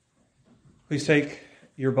Please take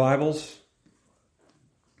your Bibles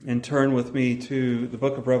and turn with me to the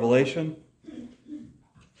book of Revelation.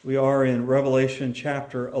 We are in Revelation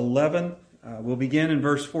chapter 11. We'll begin in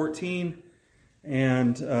verse 14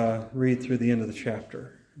 and read through the end of the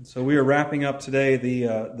chapter. And so we are wrapping up today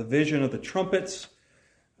the vision of the trumpets.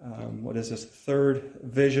 What is this third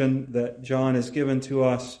vision that John has given to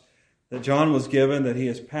us, that John was given, that he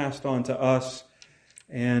has passed on to us.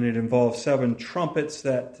 And it involves 7 trumpets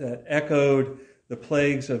that echoed the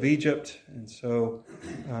plagues of Egypt. And so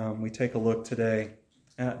we take a look today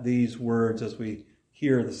at these words as we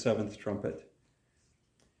hear the 7th trumpet.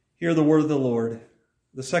 Hear the word of the Lord.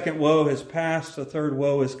 The second woe has passed, the third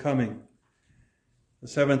woe is coming. The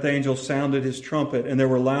 7th angel sounded his trumpet, and there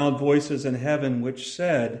were loud voices in heaven which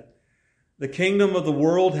said, "The kingdom of the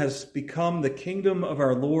world has become the kingdom of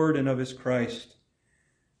our Lord and of his Christ,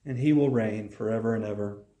 and he will reign forever and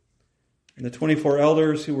ever." And the 24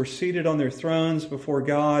 elders who were seated on their thrones before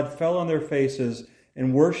God fell on their faces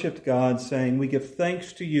and worshipped God, saying, "We give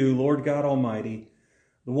thanks to you, Lord God Almighty,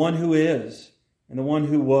 the one who is and the one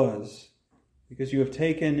who was, because you have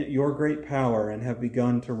taken your great power and have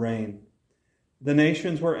begun to reign. The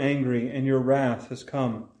nations were angry, and your wrath has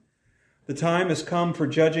come. The time has come for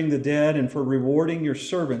judging the dead and for rewarding your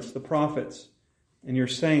servants, the prophets, and your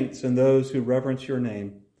saints and those who reverence your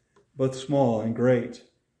name, both small and great,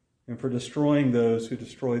 and for destroying those who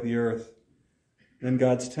destroy the earth." Then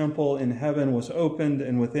God's temple in heaven was opened,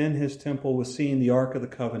 and within his temple was seen the Ark of the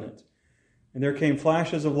Covenant. And there came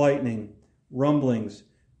flashes of lightning, rumblings,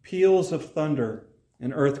 peals of thunder,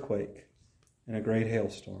 an earthquake, and a great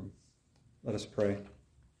hailstorm. Let us pray.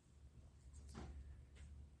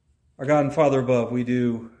 Our God and Father above, we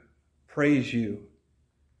do praise you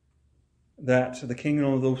that the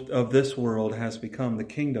kingdom of this world has become the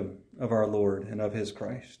kingdom of our Lord and of his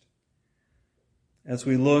Christ. As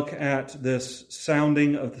we look at this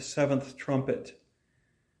sounding of the 7th trumpet,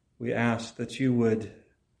 we ask that you would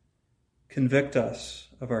convict us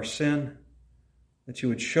of our sin, that you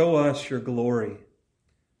would show us your glory,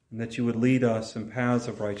 and that you would lead us in paths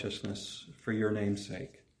of righteousness for your name's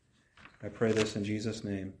sake. I pray this in Jesus'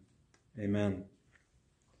 name. Amen.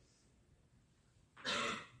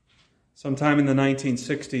 Sometime in the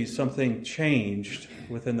 1960s, something changed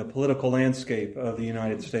within the political landscape of the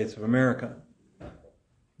United States of America.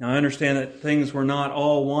 Now, I understand that things were not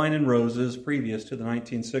all wine and roses previous to the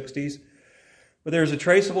 1960s, but there's a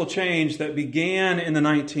traceable change that began in the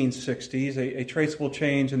 1960s, a traceable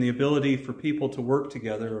change in the ability for people to work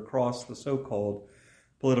together across the so-called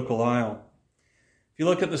political aisle. If you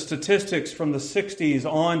look at the statistics from the 60s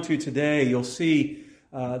on to today, you'll see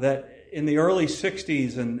that in the early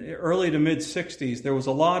 60s and early to mid-60s, there was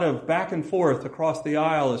a lot of back and forth across the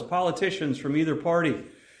aisle as politicians from either party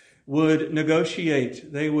would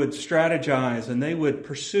negotiate, they would strategize, and they would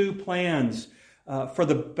pursue plans for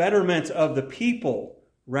the betterment of the people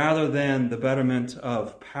rather than the betterment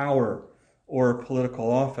of power or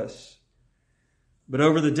political office. But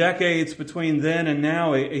over the decades between then and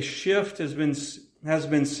now, a shift has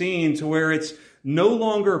been seen to where it's no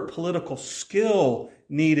longer political skill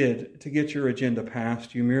needed to get your agenda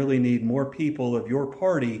passed. You merely need more people of your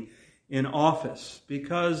party in office,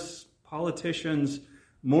 because politicians,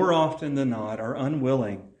 more often than not, are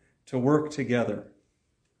unwilling to work together.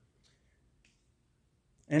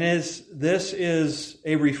 And this is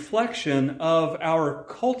a reflection of our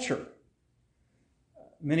culture.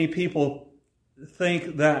 Many people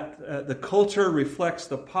think that the culture reflects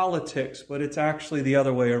the politics, but it's actually the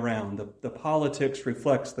other way around. The politics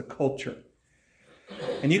reflects the culture.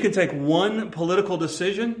 And you can take one political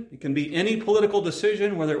decision. It can be any political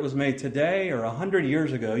decision, whether it was made today or 100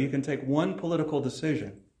 years ago. You can take one political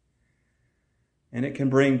decision, and it can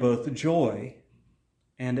bring both joy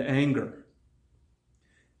and anger.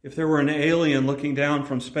 If there were an alien looking down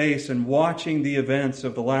from space and watching the events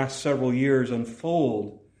of the last several years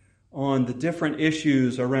unfold on the different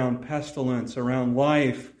issues around pestilence, around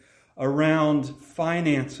life, around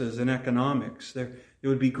finances and economics, there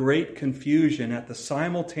would be great confusion at the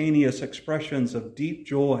simultaneous expressions of deep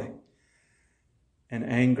joy and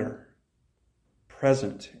anger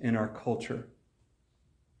present in our culture.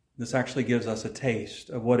 This actually gives us a taste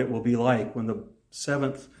of what it will be like when the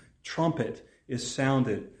 7th trumpet is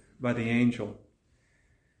sounded by the angel.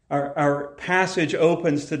 Our passage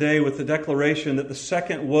opens today with the declaration that the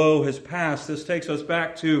second woe has passed. This takes us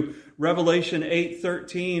back to Revelation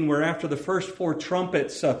 8:13, where after the first 4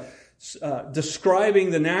 trumpets describing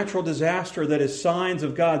the natural disaster that is signs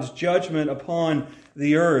of God's judgment upon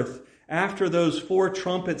the earth, after those 4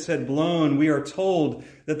 trumpets had blown, we are told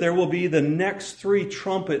that there will be the next 3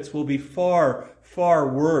 trumpets will be far, far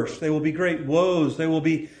worse. They will be great woes. They will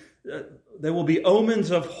be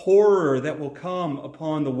omens of horror that will come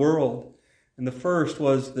upon the world. And the first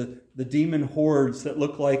was the demon hordes that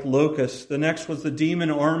look like locusts. The next was the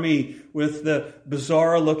demon army with the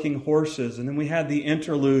bizarre-looking horses. And then we had the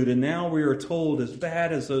interlude. And now we are told, as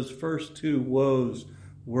bad as those first two woes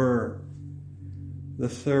were, the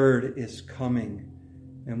third is coming,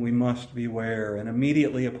 and we must beware. And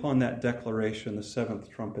immediately upon that declaration, the seventh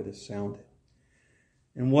trumpet is sounded.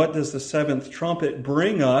 And what does the seventh trumpet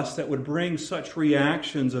bring us that would bring such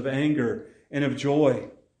reactions of anger and of joy?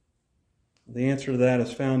 The answer to that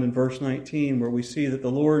is found in verse 19, where we see that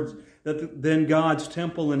then God's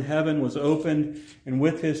temple in heaven was opened, and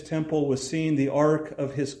with his temple was seen the ark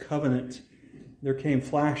of his covenant. There came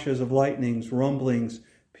flashes of lightnings, rumblings,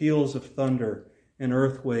 peals of thunder, an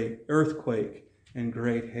earthquake, and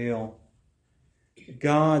great hail.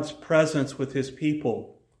 God's presence with his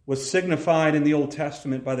people was signified in the Old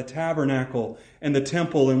Testament by the tabernacle and the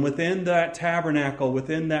temple, and within that tabernacle,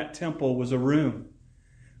 within that temple, was a room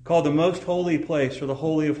called the Most Holy Place, or the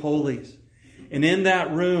Holy of Holies. And in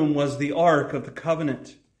that room was the Ark of the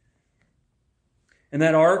Covenant. And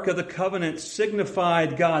that Ark of the Covenant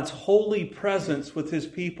signified God's holy presence with his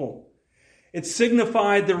people. It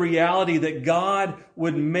signified the reality that God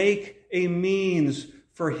would make a means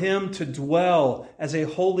for him to dwell as a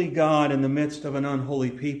holy God in the midst of an unholy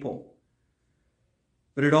people.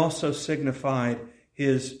 But it also signified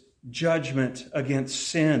his judgment against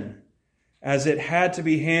sin, as it had to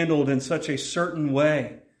be handled in such a certain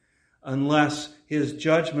way, unless his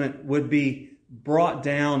judgment would be brought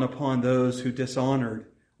down upon those who dishonored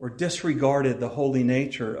or disregarded the holy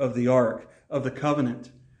nature of the Ark of the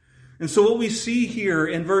Covenant. And so what we see here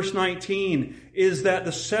in verse 19 is that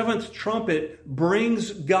the seventh trumpet brings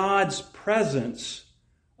God's presence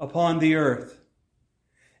upon the earth.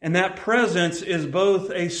 And that presence is both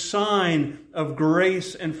a sign of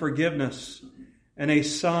grace and forgiveness and a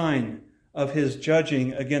sign of his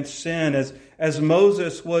judging against sin. As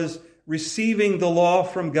Moses was receiving the law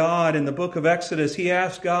from God in the book of Exodus, he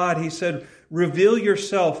asked God, he said, "Reveal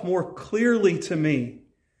yourself more clearly to me."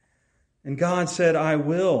 And God said, "I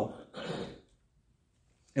will."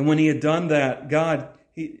 And when he had done that,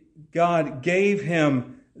 God gave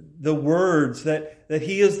him the words that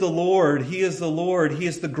he is the Lord, he is the Lord, he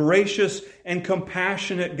is the gracious and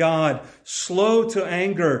compassionate God, slow to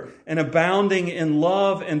anger and abounding in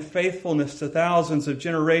love and faithfulness to thousands of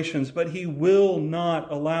generations, but he will not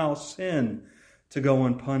allow sin to go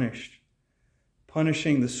unpunished,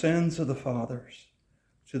 punishing the sins of the fathers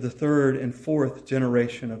to the third and fourth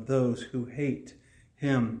generation of those who hate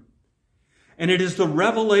him. And it is the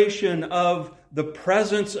revelation of the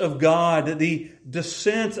presence of God, the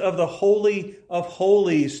descent of the Holy of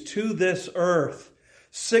Holies to this earth,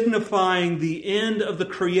 signifying the end of the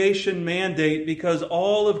creation mandate, because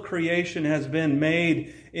all of creation has been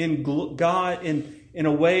made in God in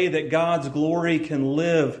a way that God's glory can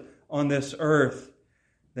live on this earth,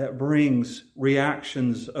 that brings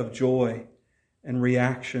reactions of joy and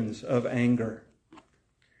reactions of anger.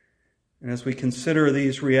 And as we consider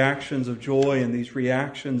these reactions of joy and these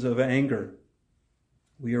reactions of anger,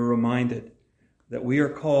 we are reminded that we are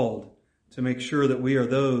called to make sure that we are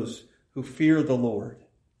those who fear the Lord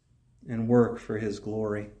and work for his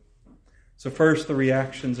glory. So first, the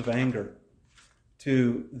reactions of anger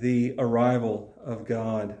to the arrival of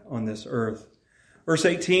God on this earth. Verse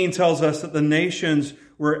 18 tells us that the nations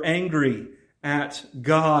were angry at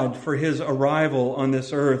God for his arrival on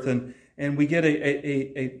this earth. And we get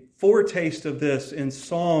a foretaste of this in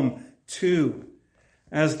Psalm 2,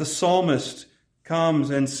 as the psalmist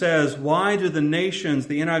comes and says, "Why do the nations,"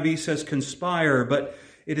 the NIV says conspire, but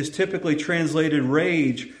it is typically translated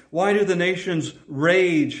rage. "Why do the nations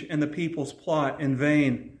rage and the peoples plot in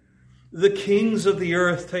vain? The kings of the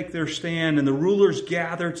earth take their stand, and the rulers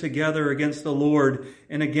gather together against the Lord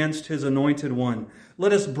and against his anointed one.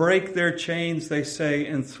 Let us break their chains," they say,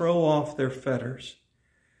 "and throw off their fetters."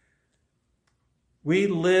 We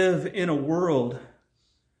live in a world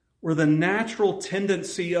where the natural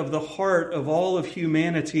tendency of the heart of all of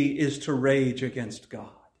humanity is to rage against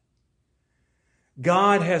God.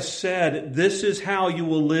 God has said, "This is how you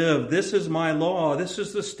will live. This is my law. This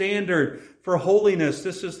is the standard for holiness.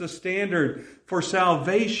 This is the standard for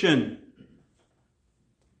salvation."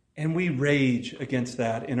 And we rage against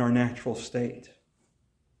that in our natural state.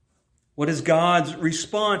 What is God's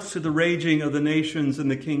response to the raging of the nations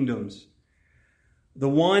and the kingdoms? The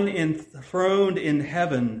one enthroned in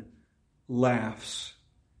heaven laughs.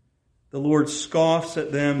 The Lord scoffs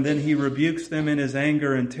at them, then he rebukes them in his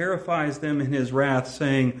anger and terrifies them in his wrath,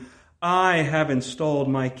 saying, I have installed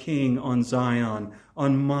my king on Zion,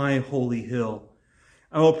 on my holy hill.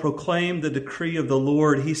 I will proclaim the decree of the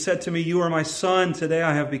Lord. He said to me, you are my son. Today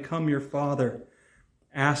I have become your father.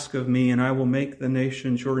 Ask of me, and I will make the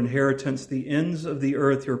nations your inheritance, the ends of the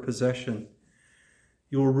earth your possession.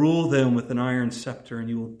 You will rule them with an iron scepter, and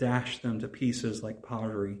you will dash them to pieces like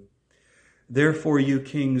pottery. Therefore, you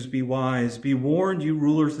kings, be wise. Be warned, you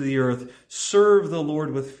rulers of the earth. Serve the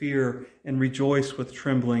Lord with fear and rejoice with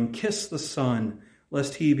trembling. Kiss the Son,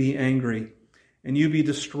 lest he be angry, and you be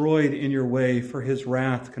destroyed in your way, for his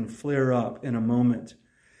wrath can flare up in a moment.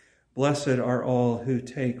 Blessed are all who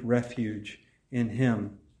take refuge in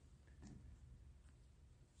him.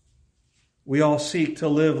 We all seek to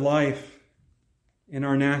live life in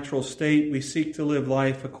our natural state. We seek to live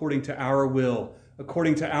life according to our will,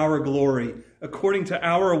 according to our glory, according to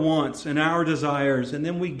our wants and our desires. And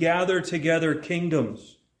then we gather together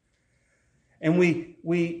kingdoms. And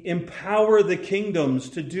we empower the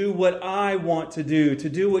kingdoms to do what I want to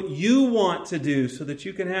do what you want to do, so that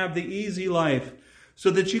you can have the easy life, so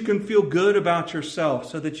that you can feel good about yourself,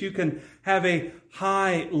 so that you can have a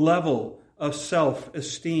high level of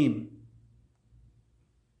self-esteem.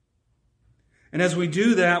 And as we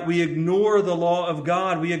do that, we ignore the law of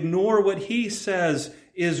God. We ignore what he says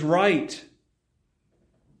is right.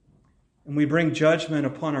 And we bring judgment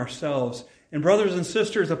upon ourselves. And brothers and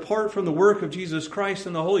sisters, apart from the work of Jesus Christ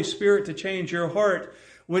and the Holy Spirit to change your heart,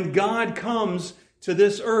 when God comes to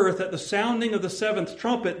this earth at the sounding of the seventh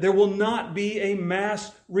trumpet, there will not be a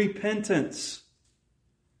mass repentance.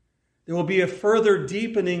 There will be a further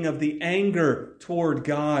deepening of the anger toward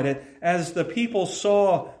God. And as the people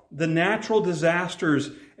saw the natural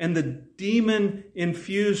disasters and the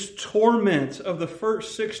demon-infused torment of the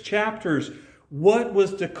first 6 chapters, what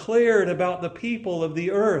was declared about the people of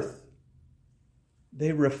the earth?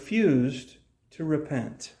 They refused to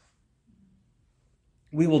repent.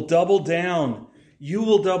 We will double down. You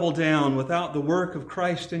will double down without the work of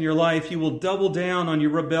Christ in your life. You will double down on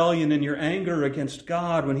your rebellion and your anger against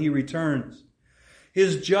God when he returns.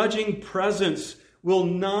 His judging presence will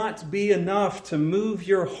not be enough to move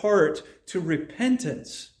your heart to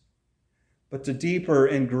repentance, but to deeper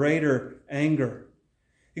and greater anger.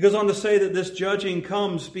 He goes on to say that this judging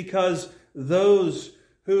comes because those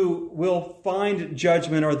who will find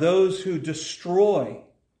judgment are those who destroy.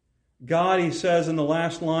 God, he says in the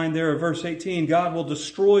last line there of verse 18, God will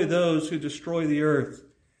destroy those who destroy the earth.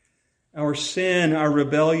 Our sin, our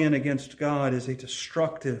rebellion against God is a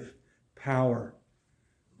destructive power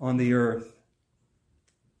on the earth.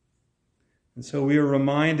 And so we are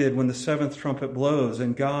reminded when the seventh trumpet blows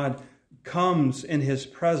and God comes in his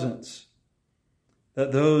presence,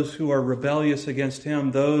 that those who are rebellious against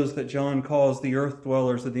him, those that John calls the earth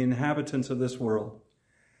dwellers, or the inhabitants of this world,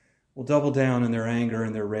 will double down in their anger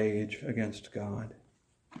and their rage against God.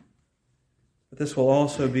 But this will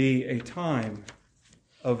also be a time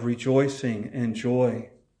of rejoicing and joy.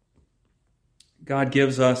 God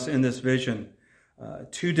gives us in this vision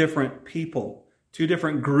 2 different people, 2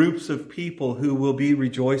 different groups of people who will be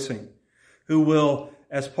rejoicing, who will,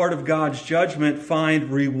 as part of God's judgment,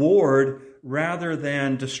 find reward rather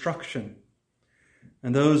than destruction.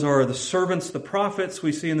 And those are the servants, the prophets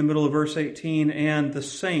we see in the middle of verse 18, and the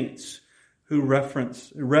saints who reverence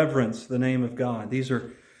the name of God. These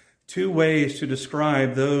are 2 ways to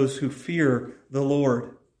describe those who fear the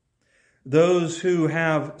Lord. Those who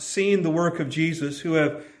have seen the work of Jesus, who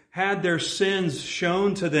have had their sins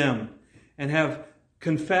shown to them and have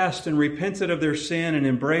confessed and repented of their sin and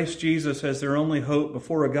embraced Jesus as their only hope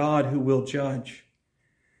before a God who will judge,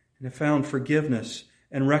 and have found forgiveness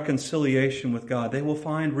and reconciliation with God. They will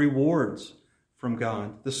find rewards from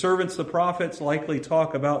God. The servants, the prophets, likely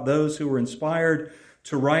talk about those who were inspired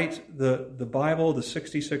to write the Bible, the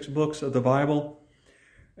 66 books of the Bible.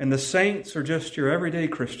 And the saints are just your everyday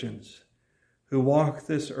Christians who walk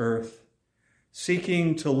this earth,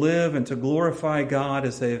 seeking to live and to glorify God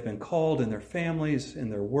as they have been called in their families, in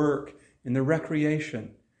their work, in their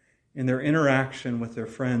recreation, in their interaction with their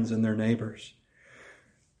friends and their neighbors.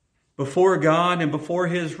 Before God and before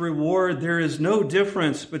his reward, there is no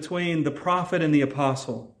difference between the prophet and the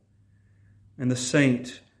apostle and the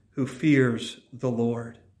saint who fears the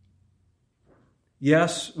Lord.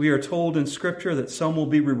 Yes, we are told in Scripture that some will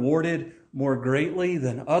be rewarded more greatly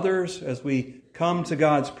than others as we come to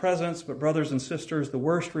God's presence. But brothers and sisters, the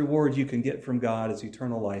worst reward you can get from God is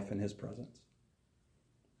eternal life in his presence.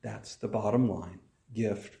 That's the bottom line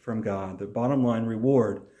gift from God, the bottom line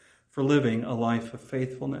reward for living a life of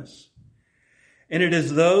faithfulness. And it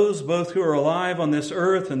is those both who are alive on this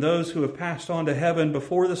earth and those who have passed on to heaven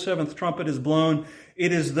before the seventh trumpet is blown,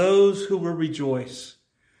 it is those who will rejoice.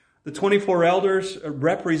 The 24 elders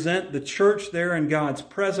represent the church there in God's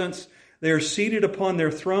presence. They are seated upon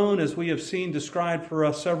their throne, as we have seen described for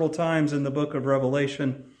us several times in the book of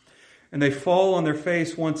Revelation. And they fall on their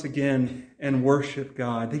face once again and worship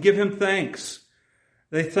God. They give Him thanks.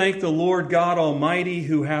 They thank the Lord God Almighty,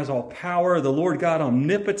 who has all power, the Lord God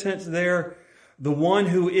omnipotent there, the one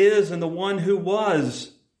who is and the one who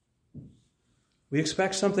was. We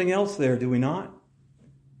expect something else there, do we not?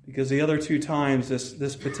 Because the other two times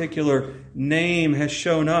this particular name has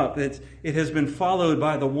shown up. It has been followed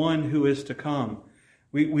by the one who is to come.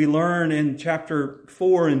 We learn in chapter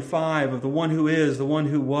 4 and 5 of the one who is, the one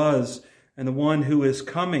who was, and the one who is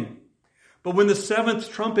coming. But when the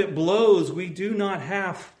seventh trumpet blows, we do not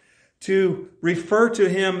have to refer to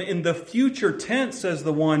Him in the future tense as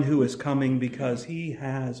the one who is coming, because He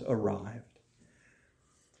has arrived.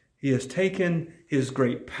 He has taken His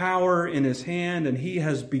great power in His hand, and He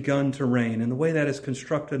has begun to reign. And the way that is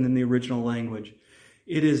constructed in the original language,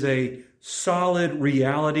 it is a solid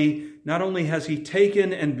reality. Not only has He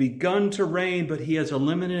taken and begun to reign, but He has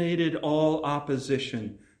eliminated all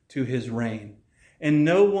opposition to His reign. And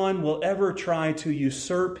no one will ever try to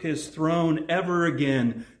usurp His throne ever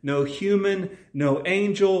again. No human, no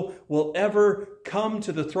angel will ever come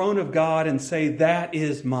to the throne of God and say, "That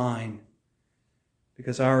is mine."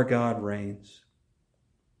 Because our God reigns.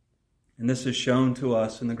 And this is shown to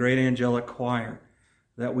us in the great angelic choir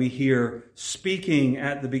that we hear speaking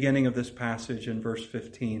at the beginning of this passage in verse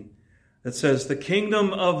 15. That says, "The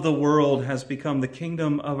kingdom of the world has become the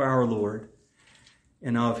kingdom of our Lord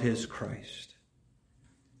and of His Christ."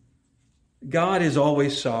 God is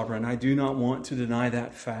always sovereign. I do not want to deny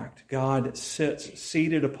that fact. God sits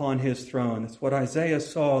seated upon His throne. That's what Isaiah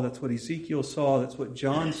saw. That's what Ezekiel saw. That's what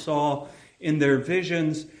John saw in their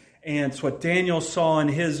visions, and it's what Daniel saw in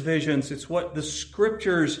his visions. It's what the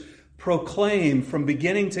Scriptures proclaim from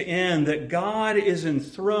beginning to end, that God is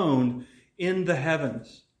enthroned in the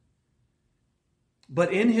heavens.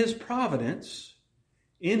 But in His providence,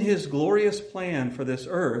 in His glorious plan for this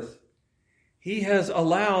earth, He has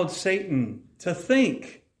allowed Satan to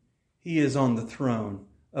think he is on the throne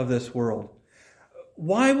of this world.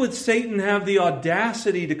 Why would Satan have the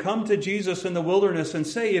audacity to come to Jesus in the wilderness and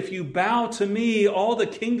say, "If you bow to me, all the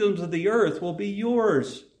kingdoms of the earth will be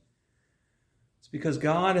yours"? It's because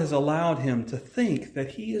God has allowed him to think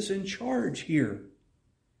that he is in charge here.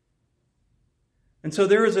 And so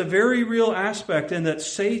there is a very real aspect in that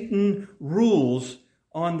Satan rules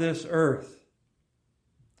on this earth.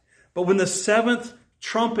 But when the seventh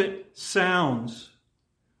trumpet sounds,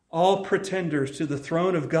 all pretenders to the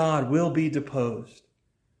throne of God will be deposed.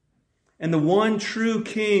 And the one true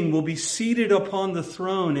King will be seated upon the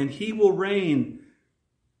throne, and He will reign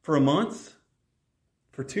for a month,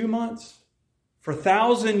 for 2 months, for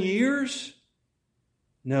 1,000 years.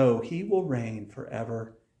 No, He will reign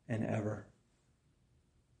forever and ever.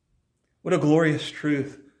 What a glorious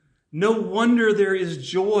truth. No wonder there is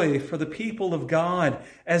joy for the people of God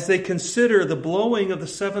as they consider the blowing of the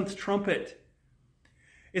seventh trumpet.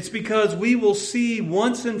 It's because we will see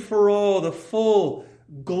once and for all the full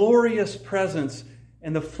glorious presence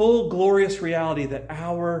and the full glorious reality that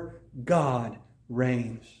our God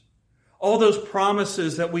reigns. All those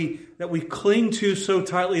promises that we cling to so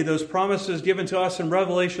tightly, those promises given to us in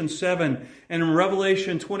Revelation 7 and in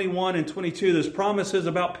Revelation 21 and 22, those promises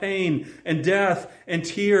about pain and death and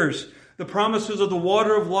tears, the promises of the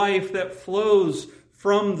water of life that flows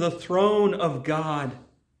from the throne of God.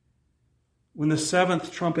 When the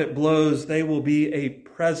seventh trumpet blows, they will be a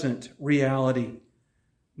present reality,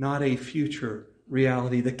 not a future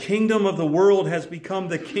reality. The kingdom of the world has become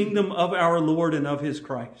the kingdom of our Lord and of His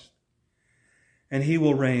Christ. And He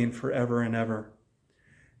will reign forever and ever.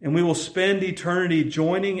 And we will spend eternity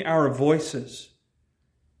joining our voices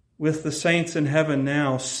with the saints in heaven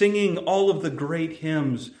now, singing all of the great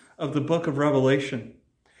hymns of the book of Revelation.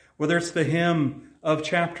 Whether it's the hymn of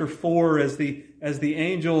chapter 4 as the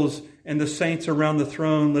angels and the saints around the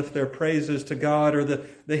throne lift their praises to God, or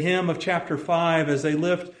the hymn of chapter 5 as they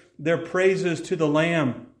lift their praises to the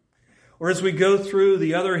Lamb. Or as we go through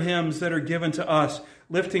the other hymns that are given to us,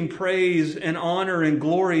 lifting praise and honor and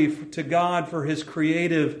glory to God for His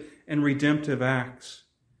creative and redemptive acts.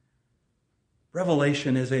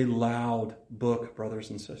 Revelation is a loud book, brothers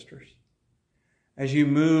and sisters. As you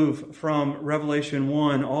move from Revelation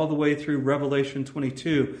 1 all the way through Revelation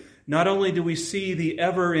 22, not only do we see the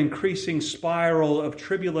ever-increasing spiral of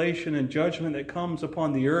tribulation and judgment that comes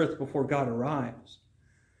upon the earth before God arrives,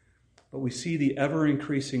 but we see the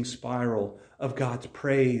ever-increasing spiral of God's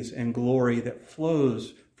praise and glory that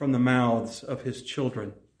flows from the mouths of His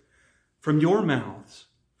children, from your mouths,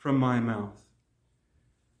 from my mouth.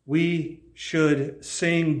 We should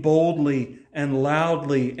sing boldly and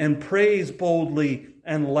loudly and praise boldly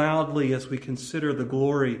and loudly as we consider the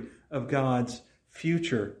glory of God's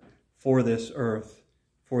future for this earth,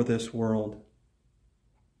 for this world.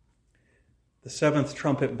 The seventh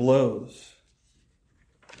trumpet blows,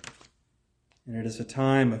 and it is a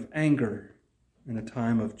time of anger and a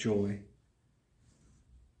time of joy.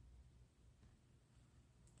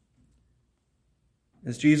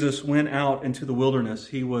 As Jesus went out into the wilderness,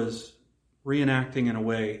 he was reenacting in a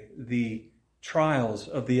way the trials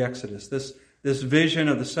of the Exodus. This vision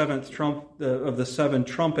of the seven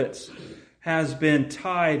trumpets has been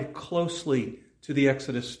tied closely to the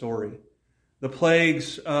Exodus story. The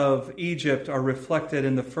plagues of Egypt are reflected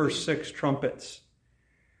in the first 6 trumpets.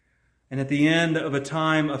 And at the end of a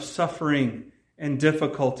time of suffering and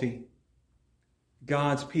difficulty,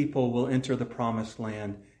 God's people will enter the promised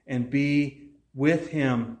land and be with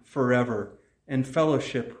him forever and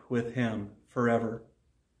fellowship with him forever.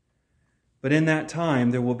 But in that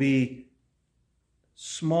time, there will be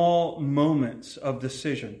small moments of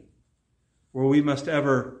decision where we must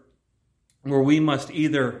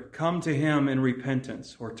either come to him in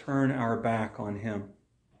repentance or turn our back on him.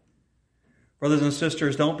 Brothers and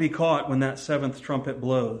sisters, don't be caught when that 7th trumpet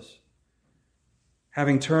blows,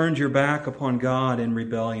 having turned your back upon God in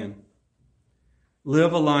rebellion.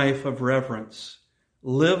 Live a life of reverence.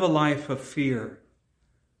 Live a life of fear,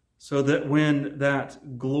 so that when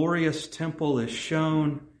that glorious temple is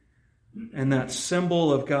shown and that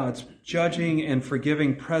symbol of God's judging and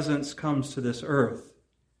forgiving presence comes to this earth,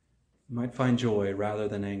 you might find joy rather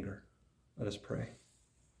than anger. Let us pray.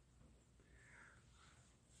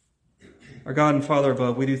 Our God and Father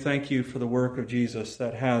above, we do thank you for the work of Jesus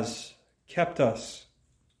that has kept us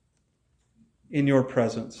in your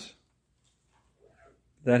presence,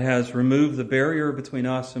 that has removed the barrier between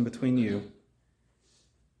us and between you.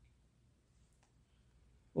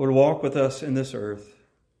 Lord, walk with us in this earth.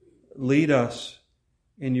 Lead us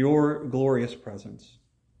in your glorious presence.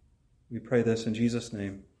 We pray this in Jesus'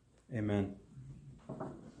 name. Amen.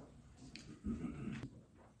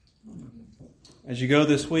 As you go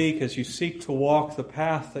this week, as you seek to walk the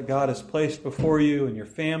path that God has placed before you in your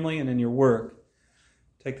family and in your work,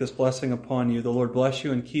 take this blessing upon you. The Lord bless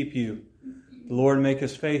you and keep you. The Lord make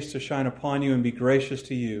his face to shine upon you and be gracious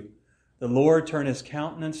to you. The Lord turn his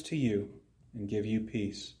countenance to you and give you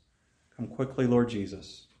peace. Come quickly, Lord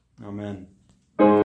Jesus. Amen.